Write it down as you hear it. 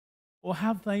Or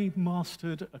have they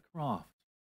mastered a craft?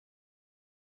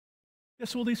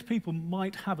 Yes, all these people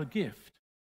might have a gift,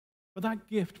 but that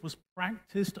gift was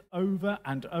practiced over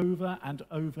and over and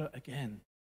over again.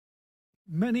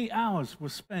 Many hours were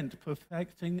spent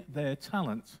perfecting their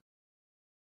talent.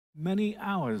 Many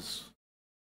hours,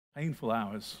 painful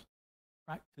hours,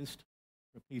 practiced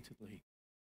repeatedly.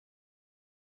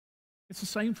 It's the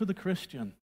same for the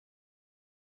Christian.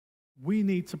 We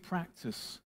need to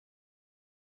practice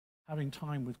having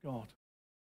time with God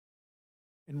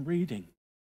in reading.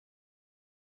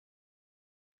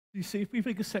 You see, if we've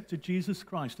accepted Jesus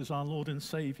Christ as our Lord and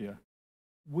Savior,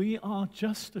 we are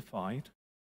justified,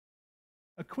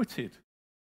 acquitted,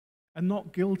 and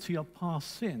not guilty of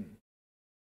past sin.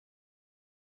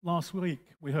 Last week,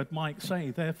 we heard Mike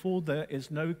say, therefore there is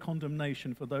no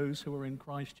condemnation for those who are in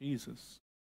Christ Jesus.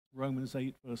 Romans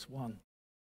 8, verse 1.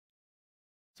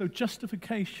 So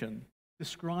justification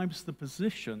describes the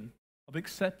position of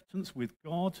acceptance with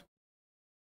God,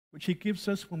 which he gives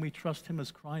us when we trust him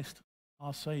as Christ,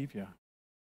 our Savior.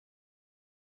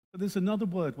 But there's another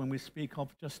word when we speak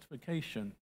of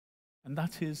justification, and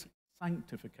that is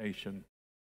sanctification.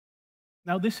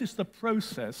 Now, this is the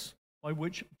process by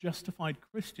which justified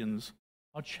Christians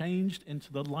are changed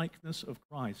into the likeness of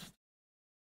Christ.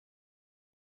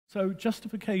 So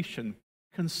justification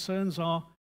concerns our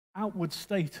outward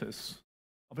status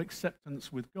of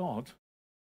acceptance with God,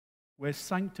 where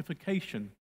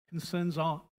sanctification concerns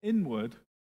our inward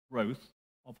growth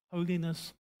of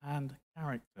holiness and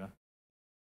character.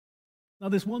 Now,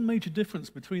 there's one major difference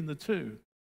between the two.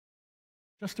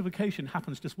 Justification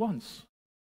happens just once,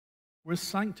 whereas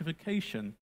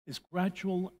sanctification is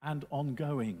gradual and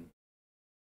ongoing.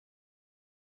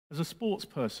 As a sports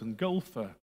person,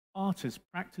 golfer, artist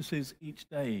practices each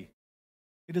day,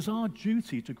 it is our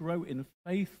duty to grow in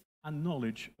faith and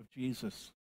knowledge of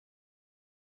Jesus.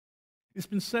 It's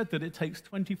been said that it takes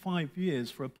 25 years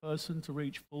for a person to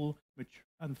reach full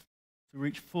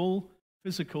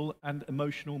physical and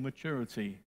emotional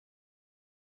maturity,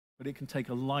 but it can take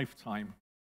a lifetime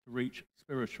to reach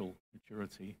spiritual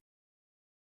maturity.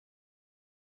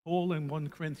 Paul in 1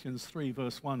 Corinthians 3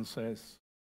 verse 1 says,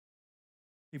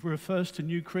 he refers to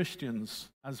new Christians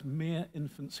as mere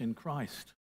infants in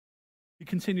Christ. He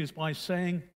continues by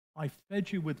saying, I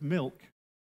fed you with milk,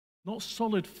 not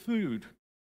solid food,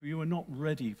 for you are not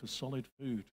ready for solid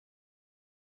food.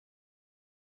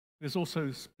 It has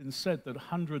also been said that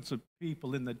hundreds of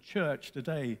people in the church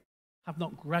today have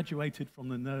not graduated from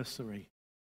the nursery.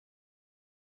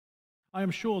 I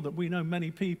am sure that we know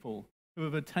many people who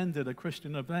have attended a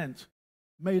Christian event,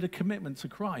 made a commitment to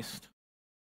Christ,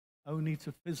 only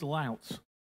to fizzle out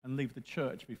and leave the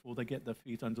church before they get their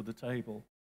feet under the table,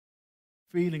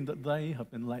 feeling that they have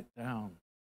been let down.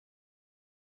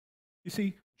 You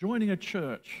see, joining a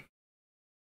church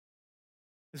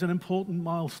is an important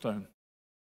milestone,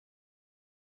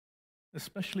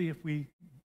 especially if we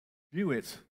view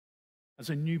it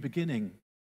as a new beginning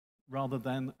rather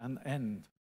than an end.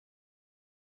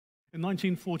 In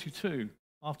 1942,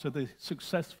 after the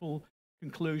successful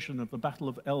conclusion of the Battle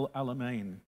of El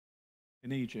Alamein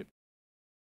in Egypt,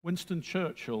 Winston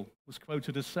Churchill was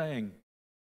quoted as saying,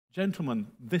 "Gentlemen,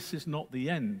 this is not the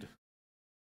end.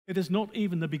 It is not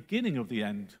even the beginning of the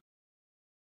end,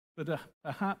 but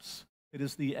perhaps it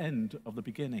is the end of the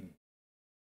beginning."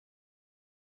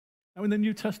 Now, in the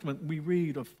New Testament, we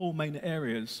read of four main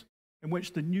areas in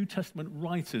which the New Testament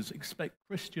writers expect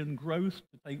Christian growth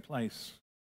to take place.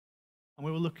 And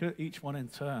we will look at each one in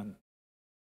turn.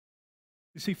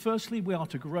 You see, firstly, we are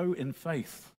to grow in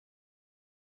faith.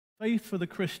 Faith for the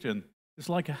Christian is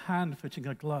like a hand fitting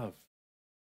a glove.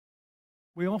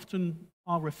 We often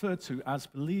are referred to as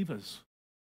believers,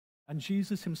 and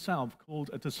Jesus himself called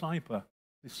a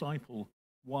disciple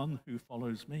one who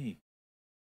follows me.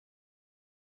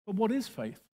 But what is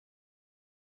faith?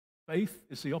 Faith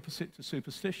is the opposite to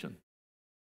superstition.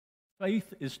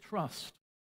 Faith is trust.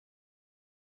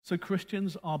 So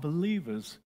Christians are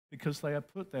believers because they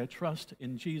have put their trust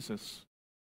in Jesus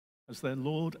as their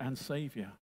Lord and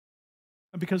Savior,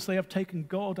 and because they have taken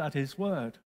God at his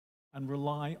word and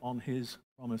rely on his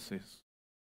promises.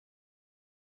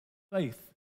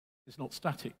 Faith is not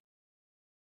static.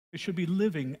 It should be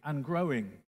living and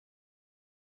growing.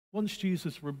 Once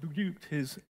Jesus rebuked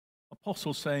his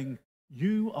apostles, saying,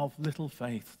 "You of little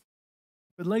faith."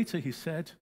 But later he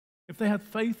said, if they had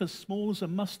faith as small as a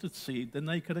mustard seed, then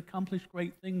they could accomplish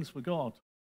great things for God.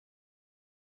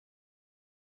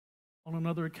 On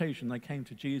another occasion, they came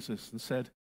to Jesus and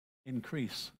said,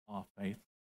 "Increase our faith."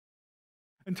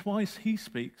 And twice he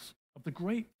speaks of the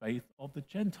great faith of the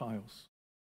Gentiles.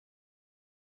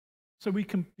 So we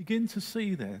can begin to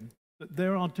see then that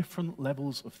there are different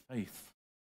levels of faith,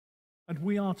 and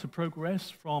we are to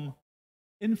progress from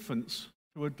infants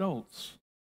to adults.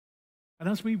 And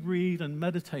as we read and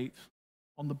meditate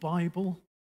on the Bible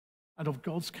and of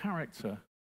God's character,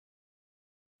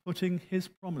 putting his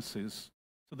promises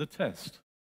to the test,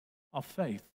 our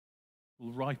faith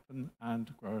will ripen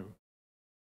and grow.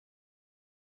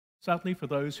 Sadly, for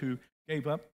those who gave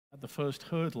up at the first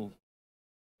hurdle,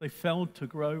 they failed to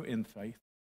grow in faith,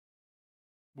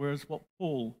 whereas what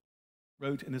Paul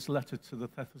wrote in his letter to the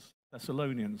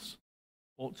Thessalonians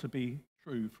ought to be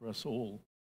true for us all.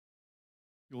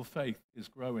 Your faith is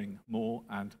growing more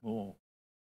and more.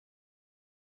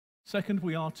 Second,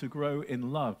 we are to grow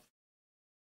in love.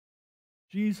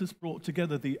 Jesus brought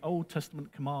together the Old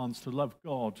Testament commands to love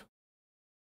God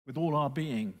with all our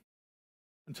being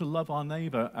and to love our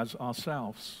neighbor as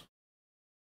ourselves,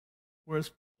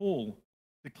 whereas Paul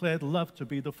declared love to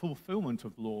be the fulfillment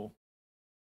of law.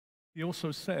 He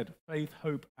also said faith,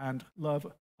 hope, and love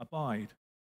abide,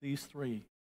 these three,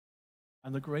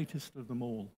 and the greatest of them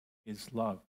all is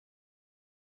love.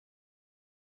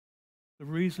 The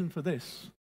reason for this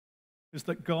is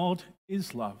that God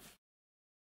is love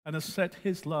and has set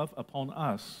his love upon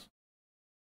us.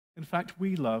 In fact,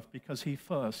 we love because he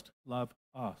first loved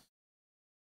us.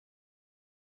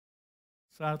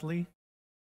 Sadly,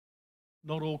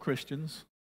 not all Christians,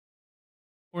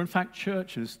 or in fact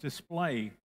churches,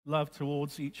 display love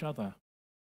towards each other.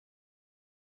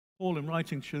 Paul, in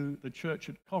writing to the church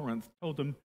at Corinth, told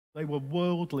them they were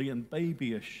worldly and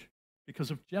babyish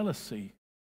because of jealousy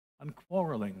and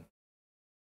quarreling.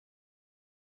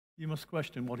 You must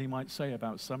question what he might say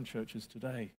about some churches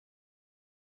today.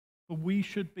 For we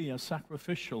should be a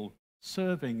sacrificial,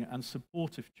 serving, and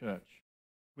supportive church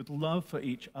with love for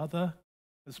each other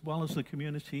as well as the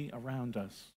community around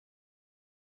us.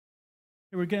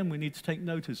 Here again, we need to take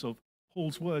notice of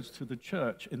Paul's words to the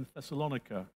church in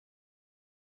Thessalonica.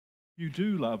 You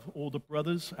do love all the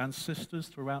brothers and sisters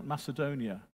throughout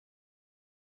Macedonia.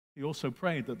 He also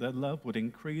prayed that their love would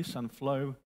increase and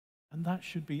flow, and that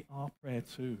should be our prayer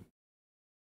too.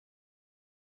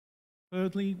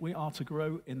 Thirdly, we are to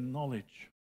grow in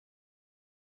knowledge.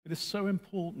 It is so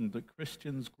important that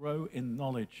Christians grow in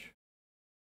knowledge.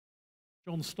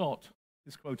 John Stott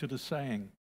is quoted as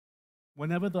saying,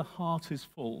 "Whenever the heart is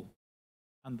full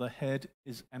and the head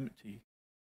is empty,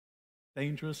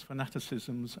 dangerous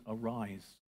fanaticisms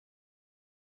arise."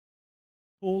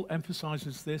 Paul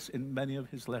emphasizes this in many of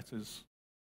his letters.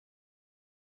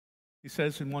 He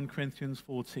says in 1 Corinthians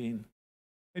 14,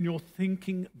 "In your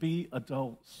thinking be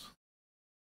adults."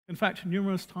 In fact,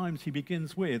 numerous times he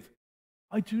begins with,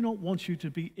 "I do not want you to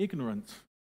be ignorant,"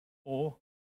 or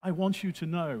 "I want you to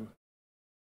know."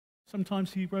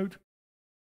 Sometimes he wrote,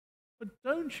 "But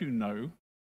don't you know?"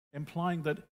 implying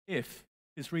that if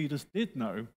his readers did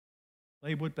know,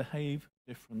 they would behave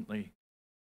differently.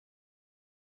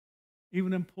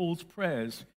 Even in Paul's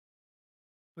prayers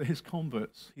for his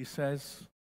converts, he says,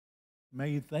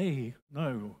 "May they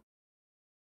know."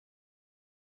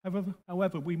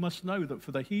 However, we must know that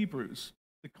for the Hebrews,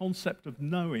 the concept of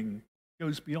knowing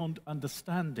goes beyond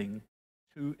understanding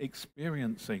to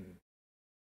experiencing.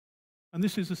 And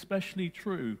this is especially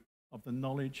true of the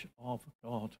knowledge of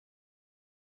God.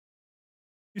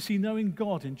 You see, knowing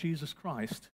God in Jesus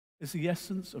Christ is the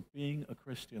essence of being a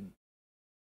Christian.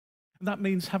 And that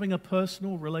means having a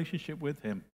personal relationship with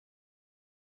him.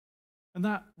 And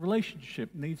that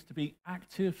relationship needs to be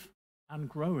active and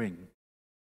growing.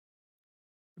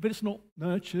 If it's not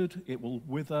nurtured, it will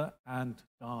wither and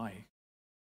die.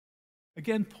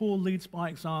 Again, Paul leads by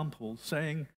example,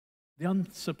 saying, the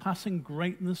unsurpassing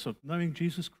greatness of knowing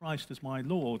Jesus Christ as my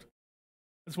Lord,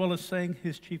 as well as saying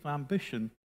his chief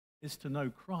ambition is to know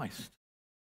Christ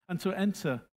and to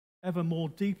enter ever more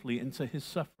deeply into his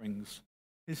sufferings,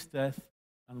 his death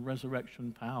and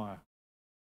resurrection power.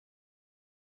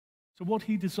 So what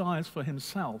he desires for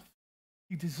himself,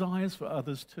 he desires for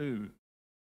others too,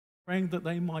 praying that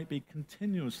they might be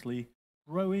continuously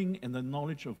growing in the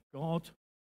knowledge of God.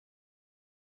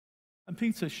 And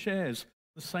Peter shares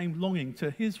the same longing to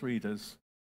his readers.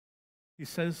 He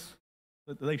says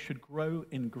that they should grow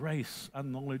in grace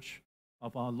and knowledge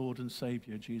of our Lord and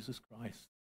Savior, Jesus Christ.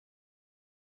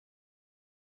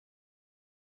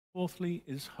 Fourthly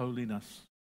is holiness.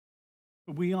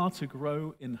 But we are to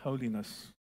grow in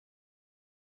holiness.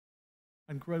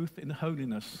 And growth in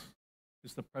holiness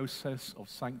is the process of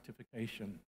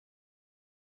sanctification.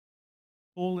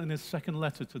 Paul, in his second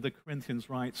letter to the Corinthians,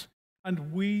 writes,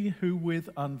 "And we who with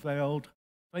unveiled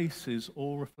faces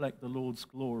all reflect the Lord's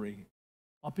glory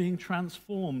are being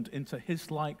transformed into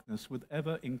his likeness with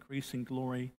ever-increasing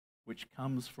glory, which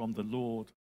comes from the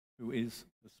Lord, who is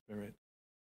the Spirit.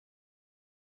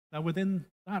 Now, within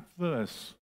that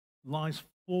verse lies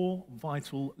 4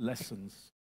 vital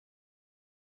lessons.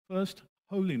 First,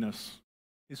 holiness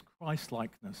is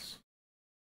Christ-likeness,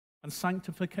 and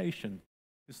sanctification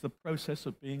is the process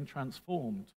of being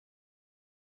transformed.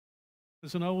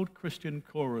 There's an old Christian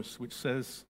chorus which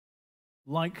says,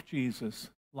 like Jesus,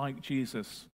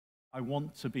 I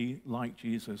want to be like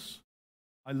Jesus.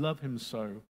 I love him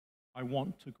so. I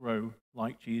want to grow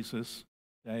like Jesus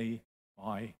day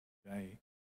by day.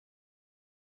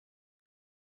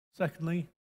 Secondly,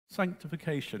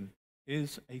 sanctification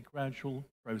is a gradual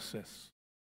process.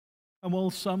 And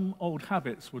while some old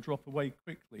habits will drop away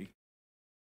quickly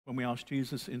when we ask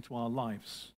Jesus into our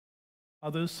lives,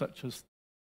 others such as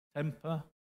temper,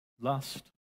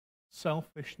 lust,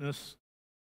 selfishness,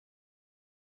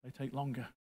 they take longer.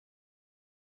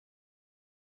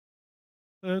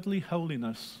 Thirdly,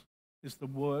 holiness is the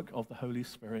work of the Holy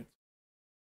Spirit.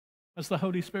 As the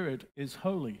Holy Spirit is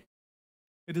holy,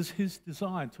 it is his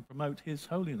desire to promote his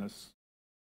holiness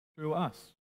through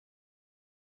us.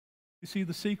 You see,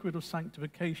 the secret of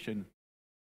sanctification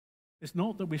is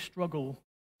not that we struggle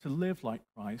to live like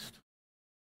Christ,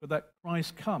 but that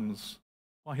Christ comes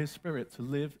by his Spirit to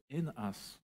live in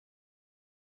us.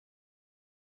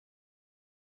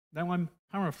 Now, I'm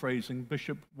paraphrasing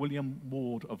Bishop William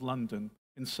Ward of London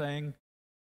in saying,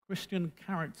 Christian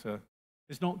character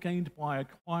is not gained by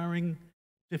acquiring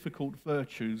difficult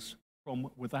virtues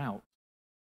from without,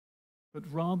 but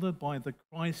rather by the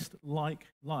Christ-like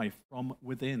life from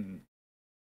within.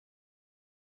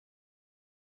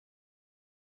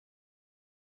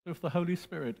 So if the Holy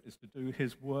Spirit is to do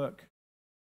his work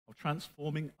of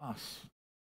transforming us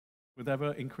with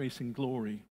ever-increasing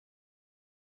glory,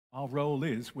 our role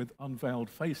is, with unveiled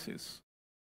faces,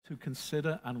 to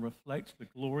consider and reflect the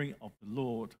glory of the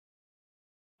Lord.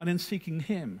 And in seeking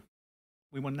him,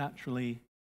 we will naturally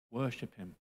worship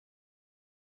him.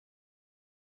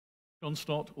 John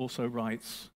Stott also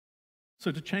writes,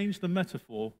 so to change the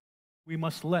metaphor, we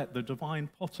must let the divine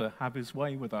potter have his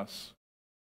way with us,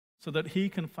 so that he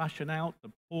can fashion out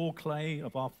the poor clay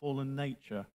of our fallen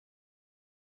nature,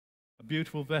 a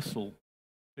beautiful vessel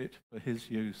fit for his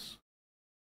use.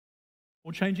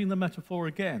 Or changing the metaphor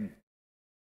again,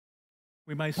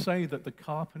 we may say that the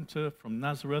carpenter from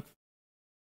Nazareth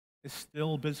is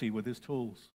still busy with his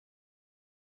tools.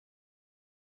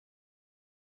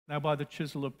 Now by the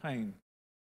chisel of pain,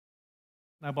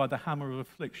 now by the hammer of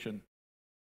affliction,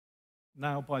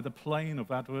 now by the plane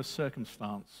of adverse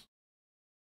circumstance,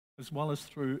 as well as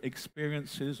through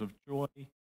experiences of joy,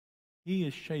 he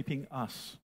is shaping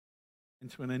us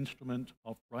into an instrument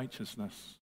of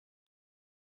righteousness.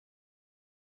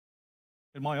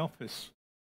 In my office,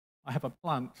 I have a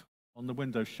plant on the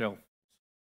window shelf.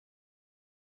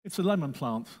 It's a lemon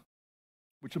plant,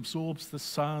 which absorbs the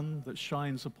sun that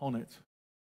shines upon it,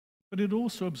 but it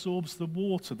also absorbs the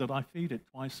water that I feed it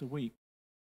twice a week.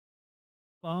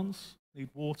 Plants need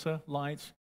water,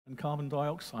 light, and carbon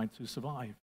dioxide to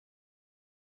survive.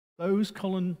 Those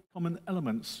common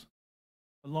elements,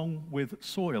 along with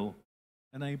soil,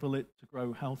 enable it to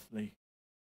grow healthily.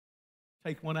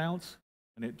 Take one out,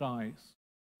 and it dies.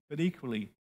 But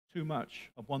equally, too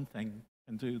much of one thing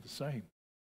can do the same.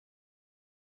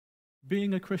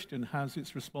 Being a Christian has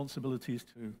its responsibilities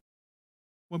too.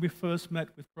 When we first met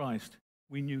with Christ,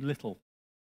 we knew little.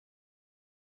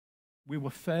 We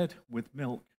were fed with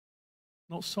milk,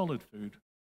 not solid food.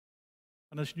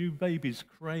 And as new babies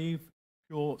crave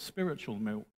pure spiritual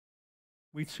milk,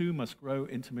 we too must grow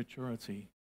into maturity.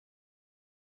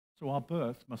 So our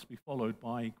birth must be followed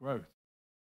by growth.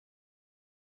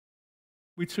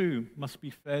 We too must be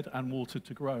fed and watered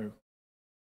to grow.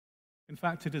 In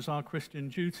fact, it is our Christian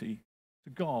duty to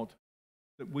God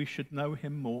that we should know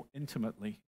him more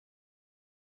intimately.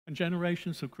 And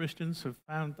generations of Christians have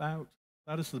found out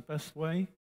that is the best way,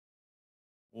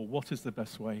 or what is the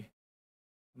best way.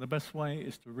 And the best way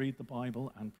is to read the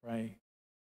Bible and pray.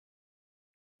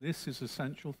 This is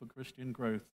essential for Christian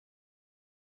growth.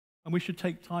 And we should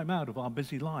take time out of our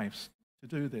busy lives to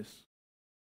do this.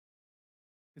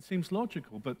 It seems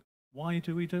logical, but why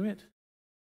do we do it?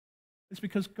 It's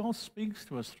because God speaks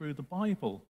to us through the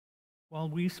Bible, while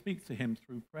we speak to him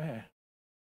through prayer.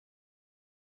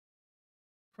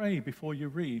 Pray before you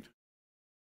read,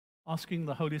 asking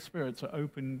the Holy Spirit to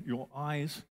open your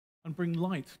eyes and bring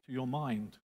light to your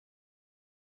mind.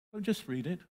 Don't just read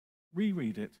it,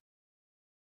 reread it.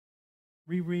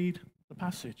 Reread the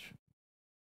passage.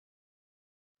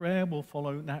 Prayer will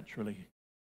follow naturally.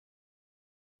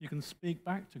 You can speak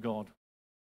back to God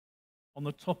on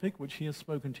the topic which he has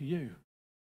spoken to you.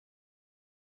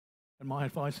 And my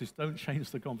advice is don't change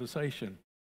the conversation.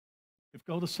 If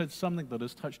God has said something that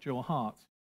has touched your heart,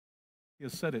 he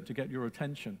has said it to get your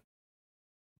attention.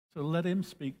 So let him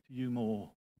speak to you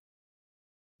more.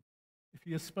 If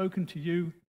he has spoken to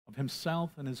you of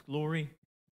himself and his glory,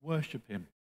 worship him.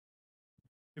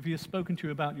 If he has spoken to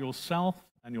you about yourself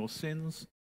and your sins,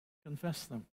 confess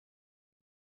them.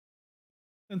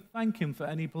 Then thank him for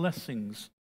any blessings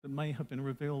that may have been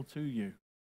revealed to you.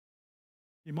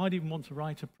 You might even want to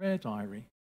write a prayer diary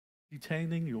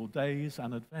detailing your days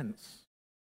and events,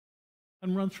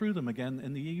 and run through them again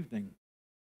in the evening,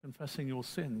 confessing your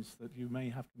sins that you may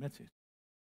have committed,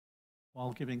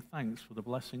 while giving thanks for the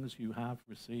blessings you have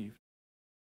received.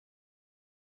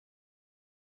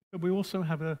 But we also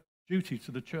have a duty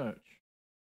to the church.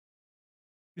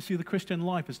 You see, the Christian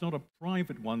life is not a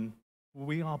private one where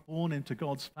we are born into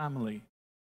God's family.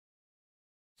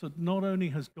 So not only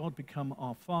has God become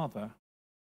our Father,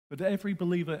 but every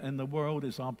believer in the world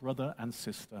is our brother and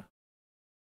sister.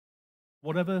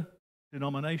 Whatever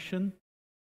denomination,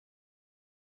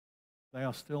 they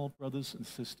are still brothers and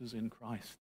sisters in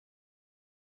Christ.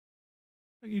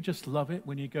 Don't you just love it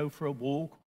when you go for a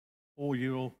walk or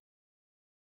you're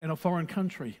in a foreign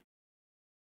country?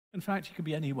 In fact, you could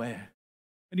be anywhere.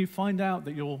 And you find out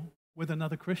that you're with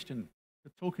another Christian,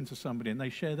 you're talking to somebody and they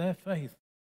share their faith.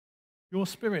 Your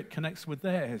spirit connects with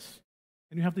theirs.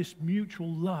 And you have this mutual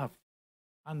love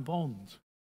and bond.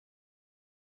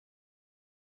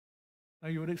 Now,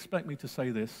 you would expect me to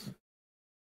say this,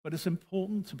 but it's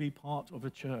important to be part of a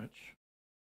church.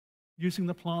 Using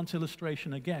the plant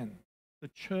illustration again, the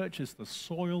church is the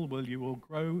soil where you will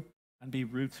grow and be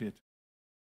rooted.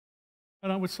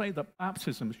 And I would say that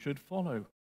baptism should follow.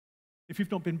 If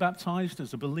you've not been baptized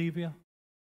as a believer,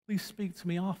 please speak to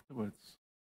me afterwards.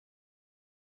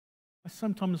 I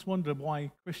sometimes wonder why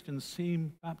Christians see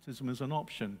baptism as an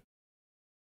option.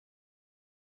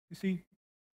 You see,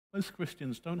 most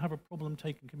Christians don't have a problem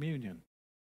taking communion.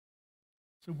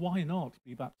 So why not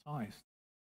be baptized?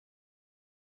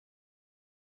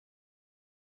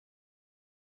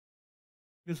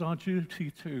 It is our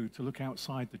duty, too, to look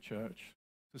outside the church,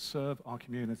 to serve our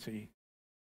community.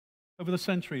 Over the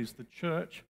centuries, the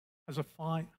church has a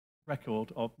fine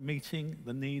record of meeting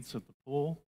the needs of the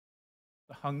poor,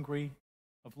 the hungry,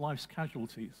 of life's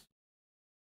casualties.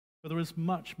 But there is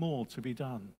much more to be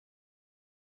done.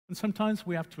 And sometimes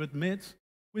we have to admit,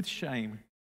 with shame,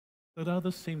 that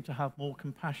others seem to have more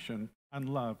compassion and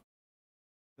love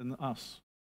than us,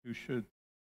 who should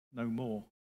know more.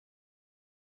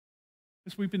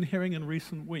 As we've been hearing in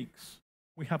recent weeks,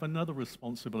 we have another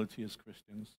responsibility as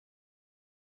Christians.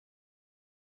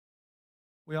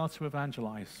 We are to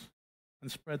evangelize and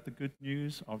spread the good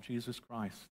news of Jesus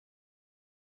Christ.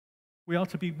 We are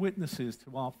to be witnesses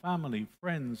to our family,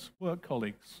 friends, work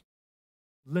colleagues,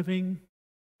 living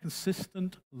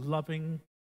consistent, loving,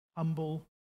 humble,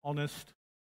 honest,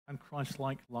 and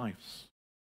Christ-like lives.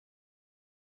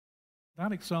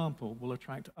 That example will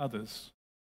attract others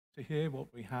to hear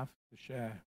what we have to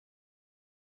share.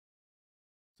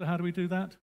 So how do we do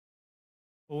that?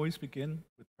 Always begin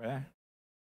with prayer.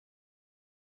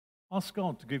 Ask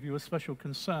God to give you a special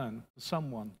concern for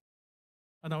someone,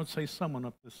 and I would say someone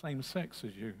of the same sex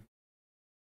as you.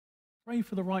 Pray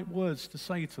for the right words to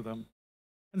say to them,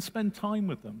 and spend time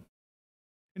with them.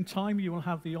 In time, you will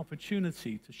have the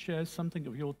opportunity to share something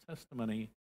of your testimony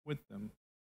with them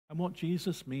and what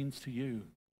Jesus means to you.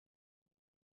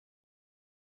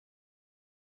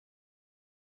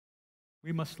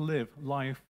 We must live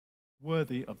life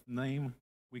worthy of the name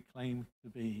we claim to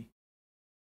be.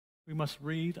 We must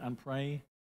read and pray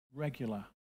regular.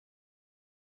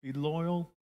 Be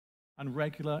loyal and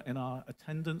regular in our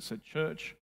attendance at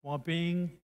church while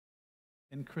being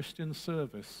in Christian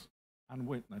service and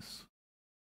witness.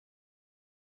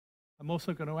 I'm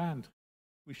also going to add,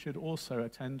 we should also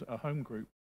attend a home group.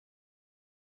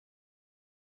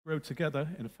 Grow together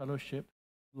in fellowship,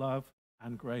 love,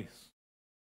 and grace.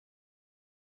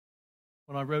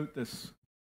 When I wrote this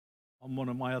on one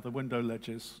of my other window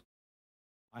ledges,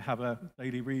 I have a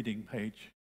daily reading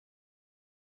page.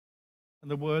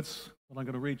 And the words that I'm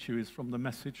going to read to you is from the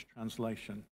Message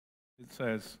translation. It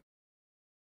says,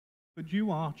 "But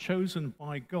you are chosen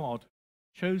by God,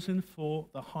 chosen for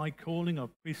the high calling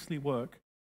of priestly work,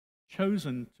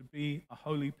 chosen to be a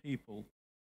holy people,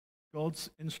 God's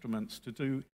instruments to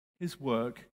do his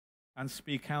work and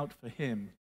speak out for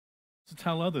him, to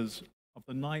tell others of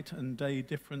the night and day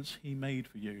difference he made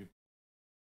for you."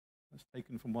 That's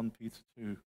taken from 1 Peter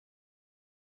 2.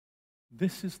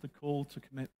 This is the call to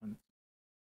commitment.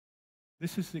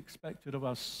 This is expected of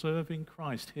us serving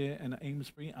Christ here in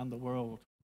Amesbury and the world.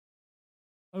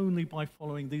 Only by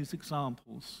following these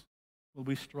examples will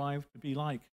we strive to be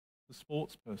like the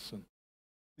sports person,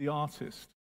 the artist,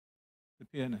 the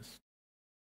pianist.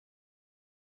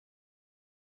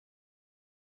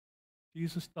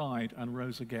 Jesus died and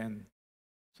rose again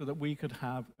so that we could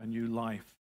have a new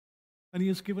life. And he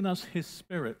has given us his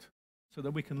Spirit so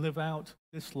that we can live out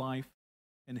this life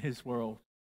in his world.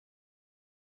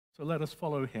 So let us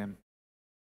follow him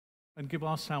and give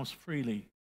ourselves freely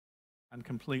and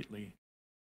completely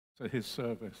to his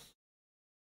service.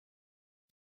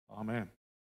 Amen.